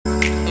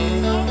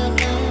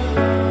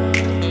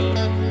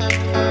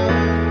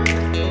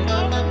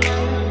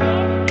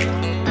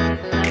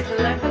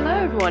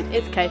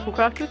it's Kay from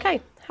Crafty with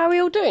Kay. How are we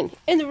all doing?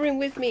 In the room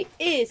with me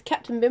is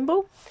Captain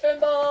Bimble.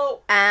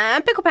 Thimble!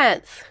 And Pickle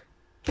Pants.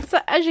 So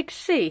as you can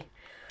see,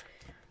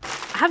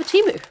 I have a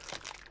Temu.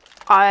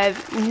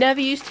 I've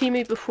never used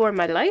Temu before in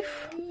my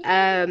life.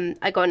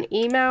 I got an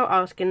email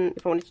asking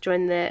if I wanted to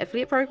join their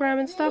affiliate program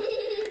and stuff.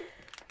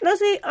 And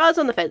honestly, I was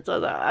on the fence. I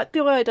was like,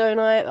 do I, don't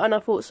I? And I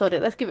thought, sod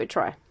it, let's give it a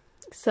try.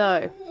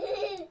 So,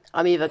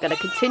 I'm either going to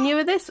continue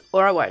with this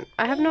or I won't.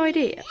 I have no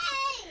idea.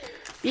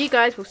 You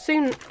guys will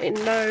soon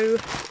know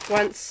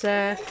once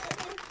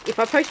if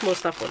I post more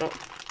stuff or not.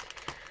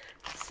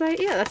 So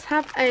yeah, let's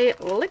have a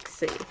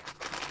look-see.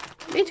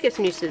 Need to get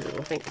some new scissors,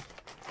 I think.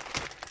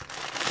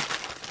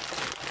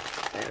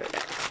 There we go.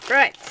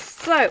 Right,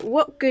 so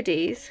what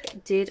goodies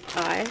did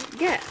I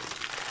get?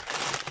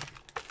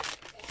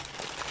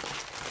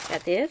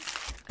 Got this,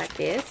 got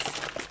this,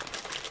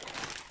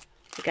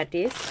 we got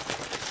this,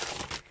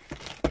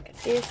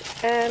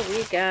 and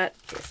we got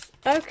this.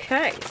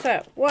 Okay,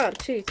 so 1,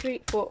 2,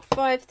 3, 4,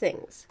 5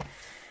 things.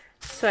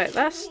 So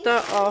let's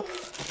start off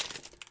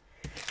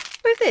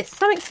with this,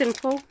 something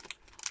simple,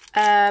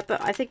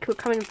 but I think it will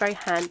come in very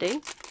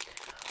handy.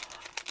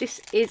 This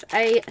is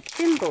a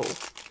thimble.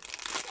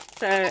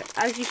 So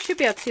as you should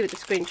be able to see with the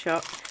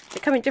screenshot,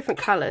 they come in different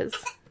colours,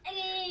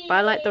 but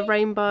I like the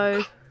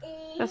rainbow.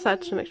 Let's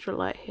add some extra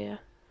light here.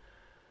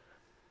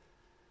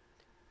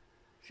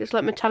 Just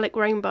like metallic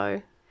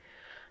rainbow.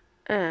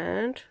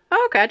 And,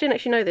 oh okay, I didn't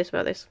actually know this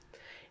about this.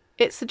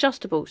 It's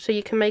adjustable, so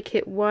you can make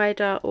it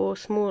wider or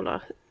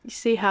smaller. You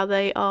see how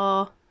they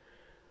are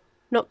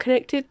not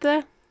connected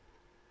there?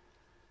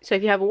 So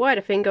if you have a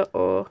wider finger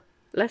or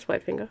less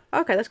wide finger.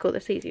 Okay, that's cool,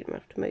 that's easy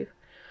enough to move.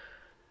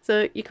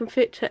 So you can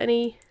fit to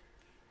any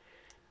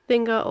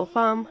finger or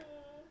thumb.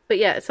 But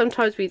yeah,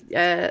 sometimes we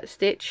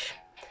stitch,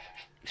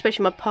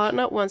 especially my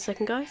partner. 1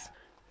 second, guys.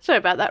 Sorry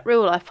about that,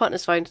 real life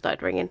partner's phone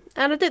started ringing.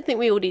 And I didn't think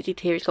we all needed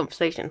to hear his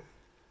conversation.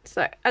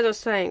 So, as I was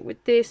saying,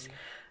 with this,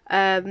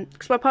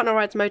 because my partner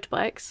rides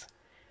motorbikes,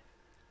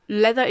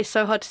 leather is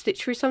so hard to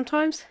stitch through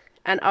sometimes,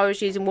 and I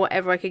was using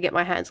whatever I could get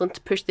my hands on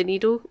to push the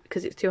needle,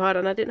 because it's too hard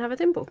and I didn't have a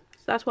thimble.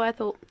 So that's why I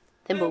thought,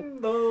 thimble.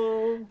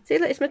 Thimble! See,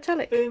 look, it's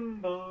metallic.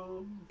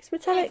 Thimble! It's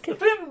metallic. It's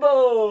the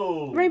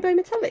thimble! Rainbow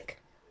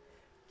metallic.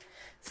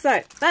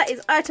 So, that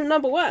is item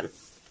number 1.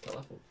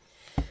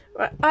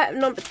 Right, item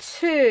number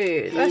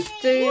 2. Let's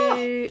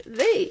do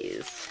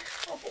these.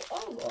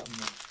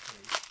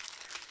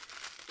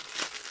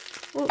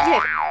 Well,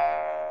 yeah.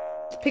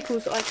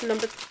 Pickles item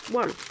number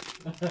 1.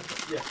 Yeah,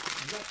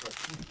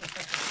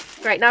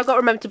 exactly. Great, now I've got to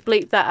remember to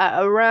bleep that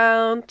at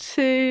around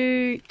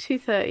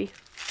 2:30.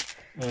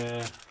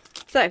 Yeah.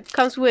 So,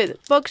 comes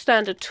with bog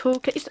standard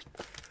toolkit.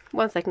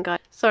 1 second, guys.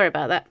 Sorry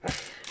about that.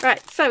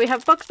 Right, so we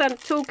have bog standard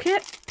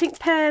toolkit, pink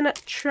pen,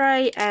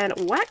 tray, and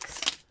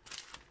wax.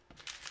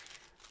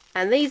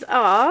 And these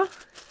are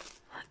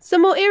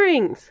some more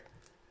earrings.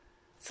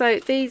 So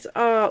these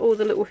are all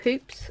the little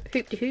hoops,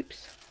 hoopty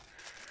hoops.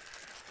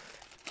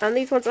 And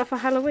these ones are for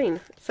Halloween.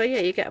 So yeah,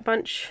 you get a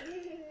bunch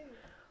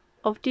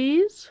of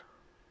these.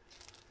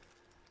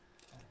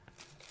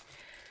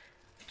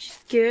 Which is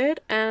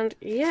good, and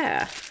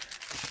yeah.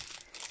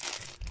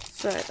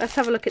 So let's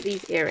have a look at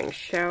these earrings,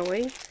 shall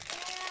we?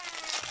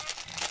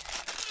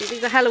 See,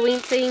 these are Halloween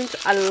themed.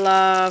 I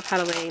love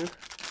Halloween.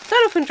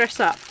 Don't often dress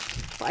up,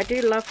 but I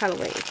do love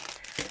Halloween.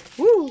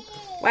 Woo!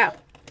 Wow.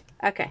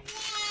 Okay.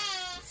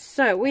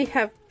 So we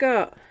have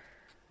got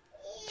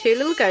 2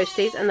 little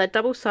ghosties, and they're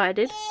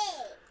double-sided.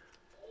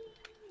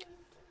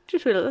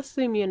 Just really, let's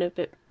zoom you in a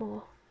bit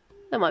more.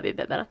 That might be a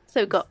bit better.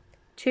 So we've got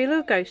 2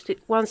 little ghosties.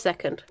 1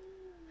 second.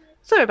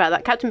 Sorry about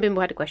that. Captain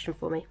Bimble had a question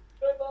for me.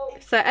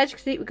 So as you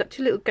can see, we've got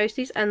 2 little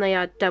ghosties, and they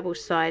are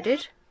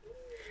double-sided.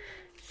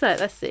 So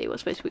let's see what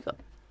space we got.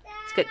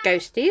 Let's get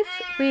ghosties.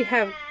 We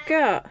have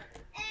got.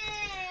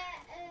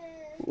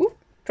 Whoop,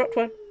 dropped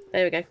one.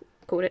 There we go.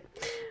 Called it.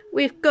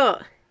 We've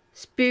got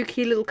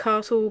spooky little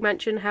castle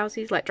mansion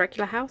houses like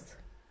Dracula house.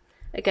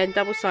 Again,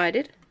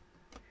 double-sided.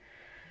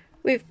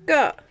 We've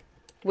got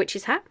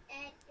witch's hat.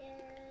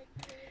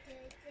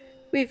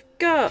 We've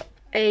got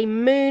a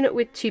moon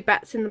with 2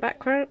 bats in the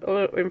background,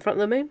 or in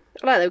front of the moon.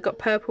 I like that we've got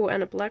purple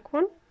and a black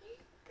one.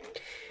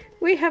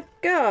 We have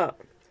got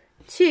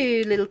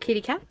 2 little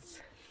kitty cats.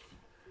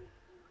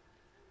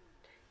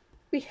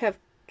 We have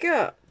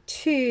got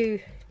 2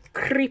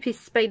 creepy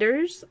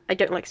spiders. I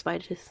don't like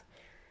spiders.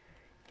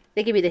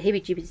 They give me the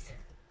heebie-jeebies.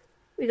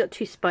 We got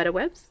 2 spider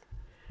webs.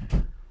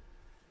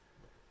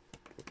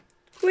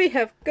 We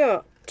have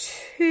got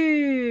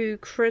 2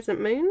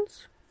 crescent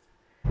moons.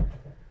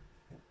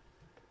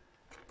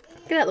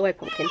 Get out of the way,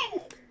 pumpkin.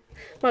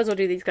 Might as well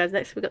do these guys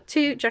next. We've got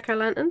 2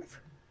 jack-o'-lanterns.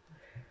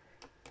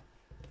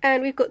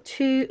 And we've got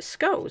 2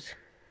 skulls.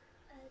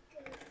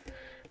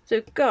 So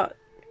we've got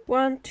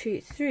 1,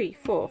 2, 3,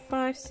 4,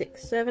 5,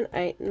 6, 7,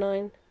 8,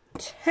 9,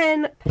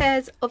 10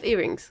 pairs of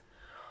earrings.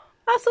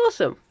 That's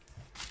awesome.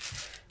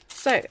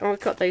 So, and we've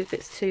got those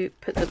bits to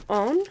put them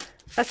on.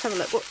 Let's have a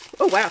look.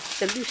 Oh wow,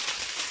 they're loose.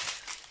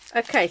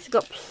 Okay, so we've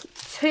got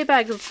 2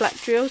 bags of black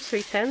drills,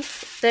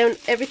 310s. Then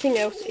everything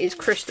else is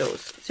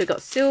crystals. So we've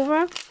got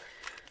silver,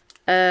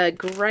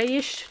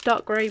 greyish,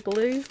 dark grey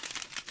blue,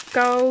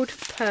 gold,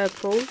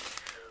 purple,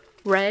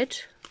 red.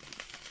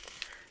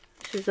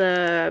 This is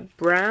a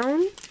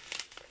brown,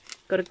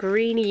 got a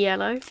greeny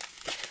yellow,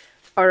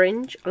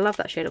 orange, I love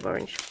that shade of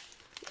orange,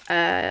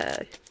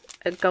 a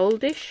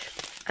goldish,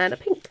 and a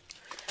pink.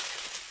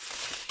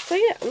 So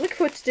yeah, I'm looking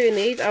forward to doing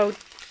these. I'll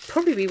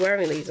probably be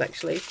wearing these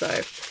actually, so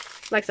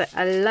like I said,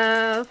 I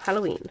love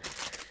Halloween.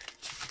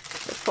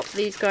 Let's pop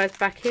these guys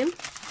back in.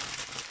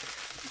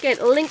 Again,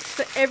 links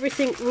for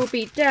everything will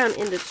be down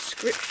in the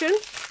description.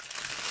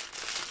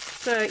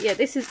 So yeah,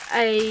 this is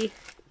a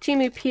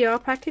Temu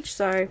PR package,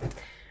 so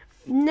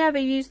never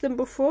used them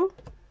before.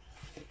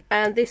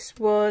 And this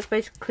was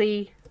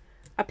basically,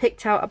 I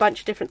picked out a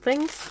bunch of different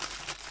things.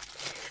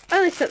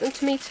 And they sent them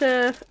to me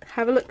to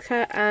have a look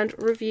at and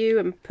review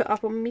and put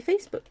up on my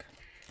Facebook.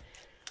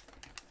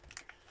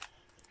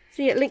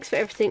 So yeah, links for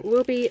everything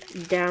will be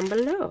down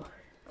below.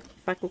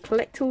 If I can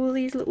collect all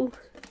these little...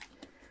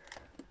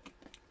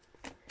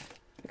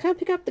 I can't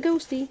pick up the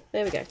ghosty.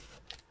 There we go.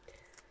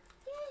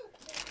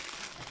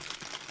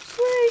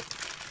 Sweet.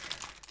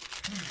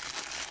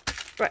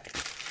 Right.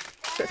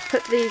 So let's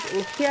put these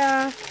in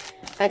here.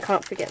 And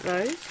can't forget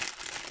those.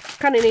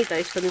 Kind of need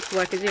those for them to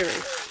work as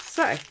earrings.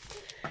 So,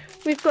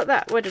 we've got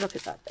that. Where did I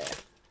put that?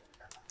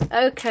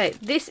 There. Okay,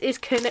 this is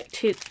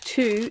connected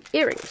to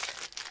earrings.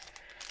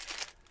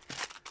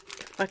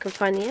 If I can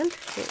find the end.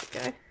 Here we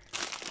go.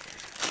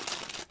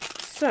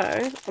 So,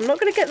 I'm not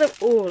going to get them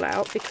all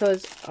out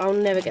because I'll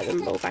never get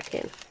them all back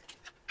in.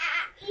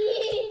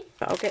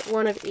 But I'll get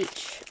one of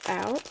each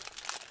out.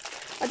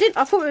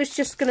 I thought it was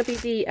just going to be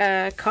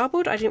the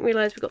cardboard. I didn't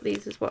realise we got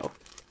these as well.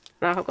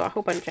 Now I've got a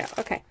whole bunch out.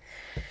 Okay.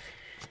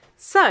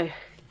 So,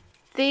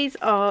 these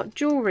are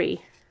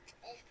jewellery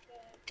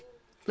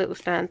little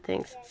stand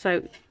things.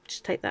 So,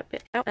 just take that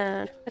bit out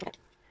and... Okay.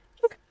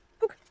 Look.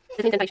 There's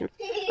an indentation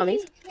on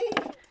these.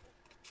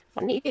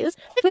 What neat is...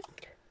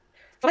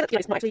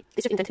 It's not actually,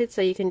 it's just indented,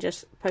 so you can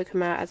just poke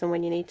them out as and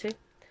when you need to.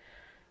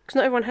 Because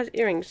not everyone has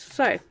earrings.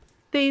 So,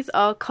 these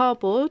are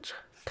cardboard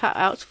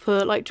cutouts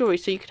for like jewellery,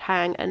 so you could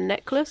hang a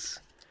necklace,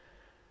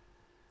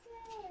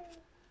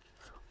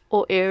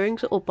 or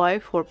earrings, or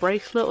both, or a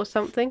bracelet or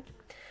something.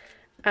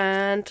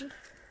 And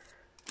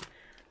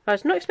I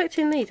was not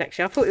expecting these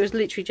actually. I thought it was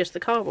literally just the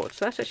cardboard,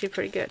 so that's actually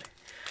pretty good.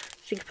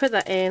 So you can put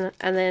that in,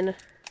 and then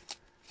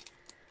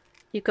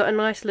you've got a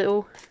nice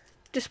little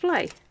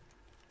display,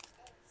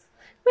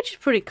 which is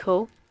pretty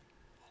cool,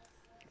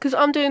 because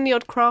I'm doing the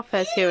odd craft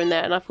fairs here and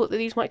there, and I thought that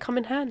these might come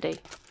in handy.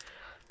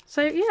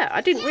 So yeah,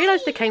 I didn't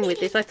realise they came with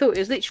this. I thought it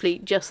was literally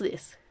just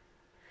this.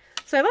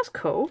 So that's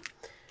cool.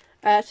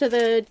 So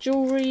the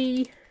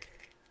jewellery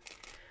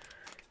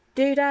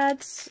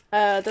doodads,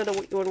 I don't know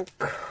what you want to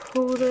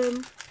call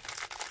them,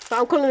 but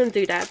I'm calling them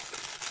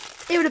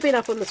doodads. It would have been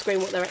up on the screen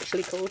what they're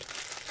actually called.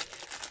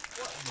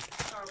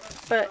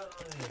 But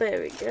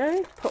there we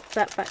go. Pop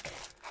that back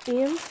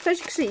in. So as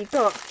you can see, you've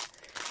got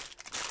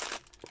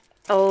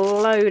a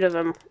load of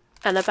them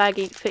and a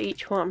baggie for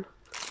each one.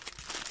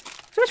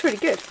 So that's really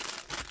good.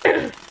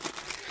 And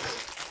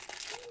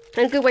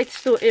a good way to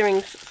store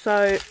earrings.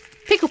 So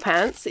pickle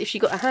pants, if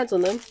you got our hands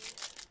on them,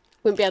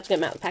 wouldn't be able to get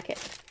them out of the packet.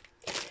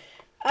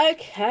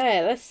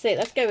 Okay, let's see.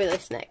 Let's go with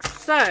this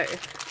next. So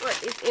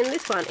what is in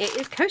this one? It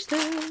is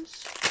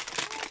coasters.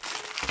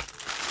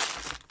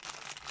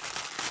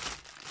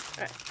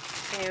 Right,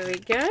 here we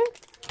go.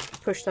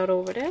 Push that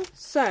over there.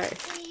 So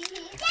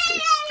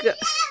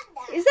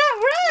is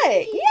that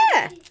right?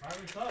 Yeah.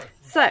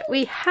 So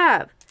we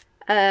have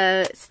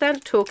a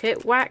standard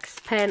toolkit, wax,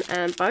 pen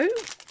and bow.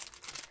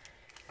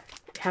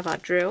 We have our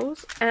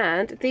drills,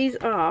 and these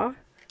are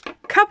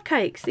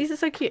cupcakes. These are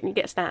so cute, and you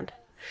get a stand.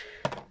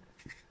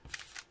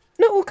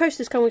 Not all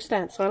coasters come with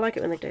stands, so I like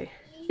it when they do.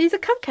 These are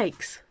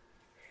cupcakes.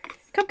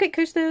 Cupcake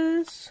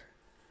coasters.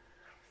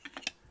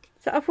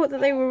 So I thought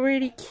that they were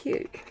really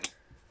cute.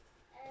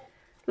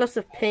 Lots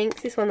of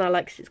pinks. This one I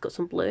like because it's got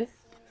some blue.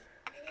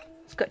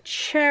 It's got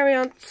cherry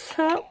on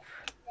top.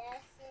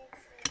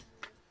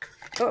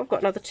 Oh, I've got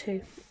another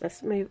two.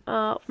 Let's move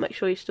up. Make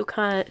sure you're still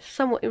kind of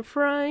somewhat in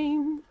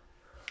frame.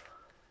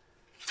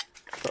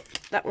 Got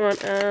that one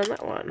and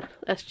that one.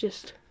 Let's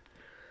just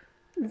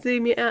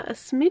zoom it out a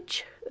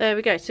smidge. There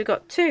we go. So we've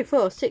got 2,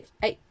 4, 6,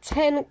 8,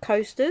 10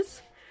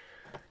 coasters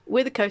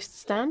with a coaster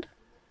stand.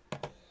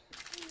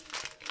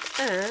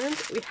 And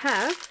we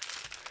have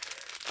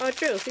our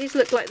drills. These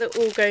look like they're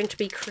all going to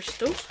be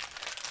crystals.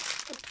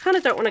 I kind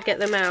of don't want to get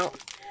them out,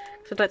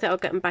 because I don't think I'll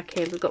get them back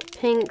in. We've got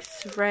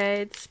pinks,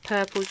 reds,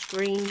 purples,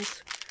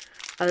 greens.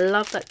 I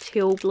love that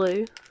teal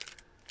blue.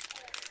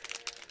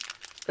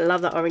 I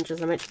love that orange,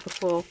 as I mentioned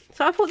before.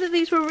 So I thought that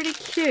these were really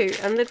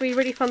cute and they'd be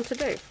really fun to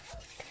do,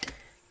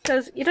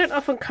 because you don't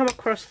often come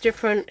across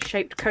different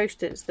shaped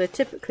coasters. They're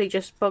typically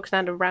just bog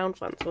standard round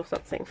ones or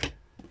something.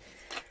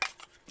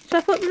 So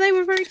I thought that they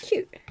were very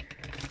cute.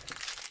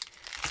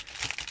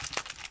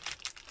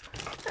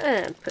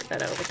 And put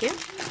that over here.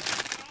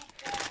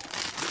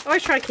 I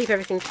always try and keep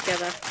everything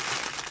together.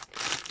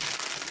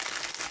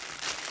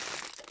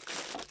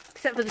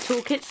 except for the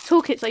toolkits.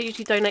 Toolkits I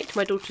usually donate to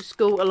my daughter's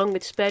school along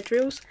with spare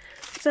drills,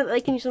 so that they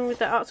can use them with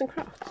their arts and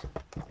crafts.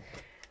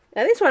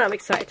 Now this one I'm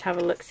excited to have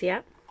a look-see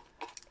at.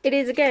 It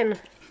is again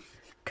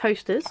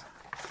coasters.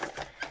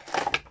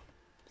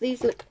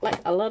 These look like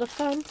a lot of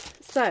fun.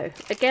 So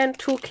again,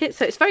 toolkit,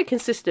 so it's very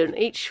consistent.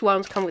 Each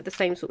one's come with the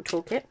same sort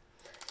of toolkit.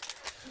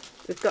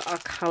 We've got our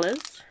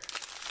colours,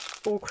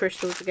 all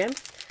crystals again.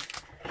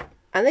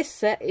 And this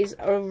set is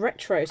a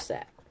retro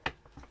set.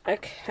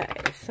 Okay,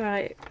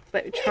 so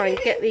let me try and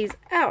get these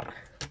out.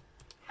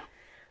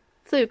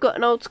 So we've got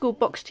an old school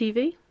box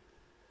TV.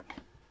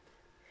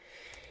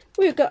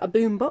 We've got a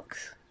boom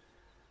box.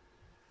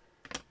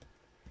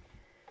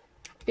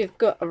 We've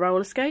got a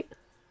roller skate.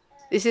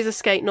 This is a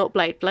skate, not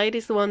blade. Blade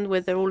is the one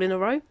where they're all in a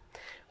row.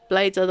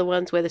 Blades are the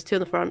ones where there's two on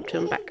the front, two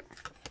on the back.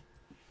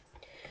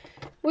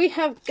 We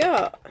have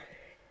got...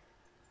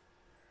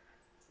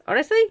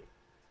 Honestly?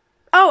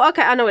 Oh,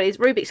 okay, I know what it is.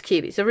 Rubik's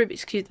Cube. It's a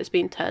Rubik's Cube that's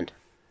been turned.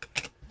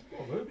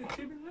 What, Rubik's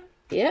Cube in there?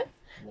 Yeah.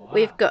 Wow.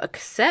 We've got a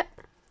cassette.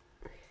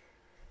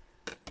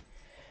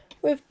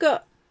 We've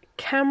got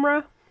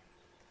camera.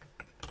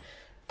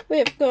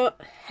 We've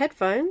got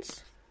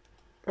headphones.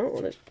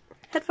 Oh, there's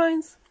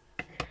headphones.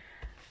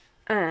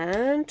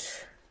 And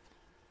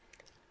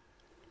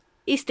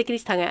he's sticking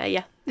his tongue out at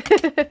you.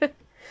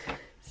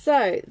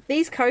 So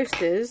these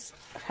coasters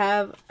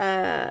have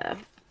a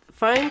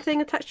foam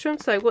thing attached to them.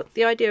 So what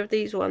the idea of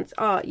these ones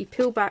are, you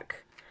peel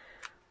back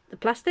the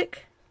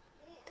plastic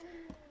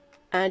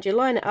and you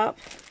line it up,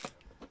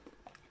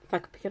 if I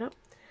could pick it up,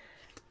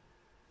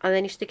 and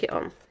then you stick it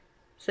on.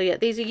 So yeah,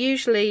 these are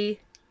usually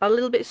a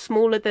little bit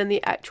smaller than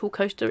the actual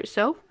coaster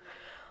itself,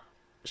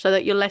 so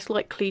that you're less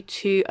likely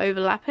to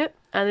overlap it,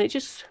 and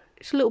it's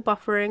a little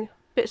buffering,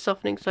 bit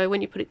softening, so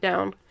when you put it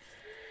down,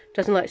 it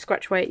doesn't like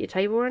scratch away at your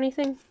table or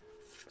anything.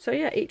 So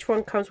yeah, each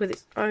one comes with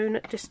its own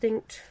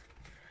distinct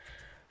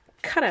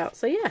cutout.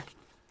 So yeah,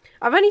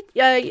 I've only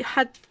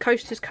had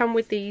coasters come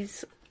with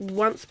these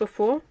once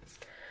before.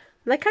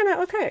 They came out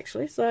okay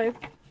actually, so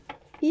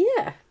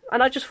yeah.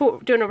 And I just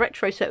thought doing a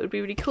retro set would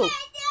be really cool.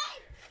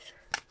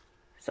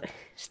 So,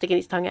 sticking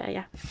his tongue out at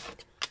you.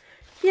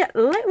 Yeah,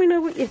 let me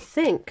know what you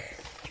think.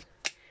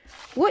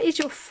 What is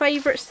your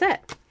favourite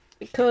set?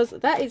 Because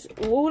that is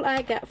all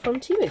I got from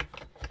Temu.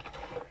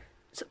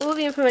 So all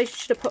the information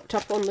should have popped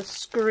up on the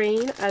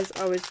screen as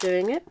I was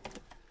doing it.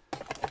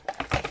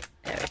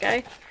 There we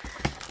go.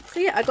 So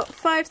yeah, I got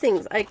 5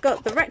 things. I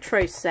got the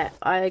retro set.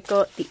 I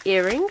got the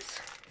earrings.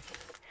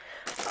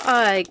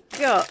 I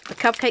got the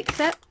cupcake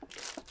set.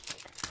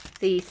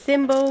 The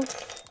thimble.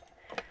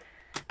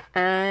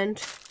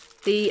 And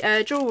the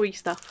jewellery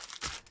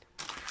stuff.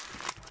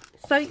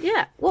 So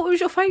yeah, what was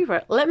your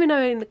favourite? Let me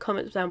know in the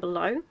comments down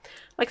below.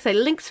 Like I say,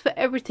 links for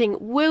everything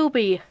will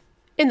be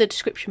in the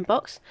description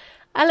box.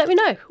 And let me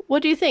know,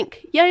 what do you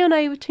think? Yay or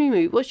nay with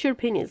Temu? What's your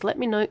opinions? Let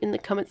me know in the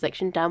comment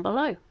section down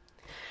below.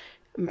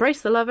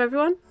 Embrace the love,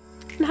 everyone,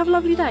 and have a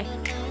lovely day.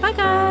 Bye,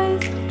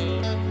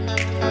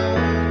 guys!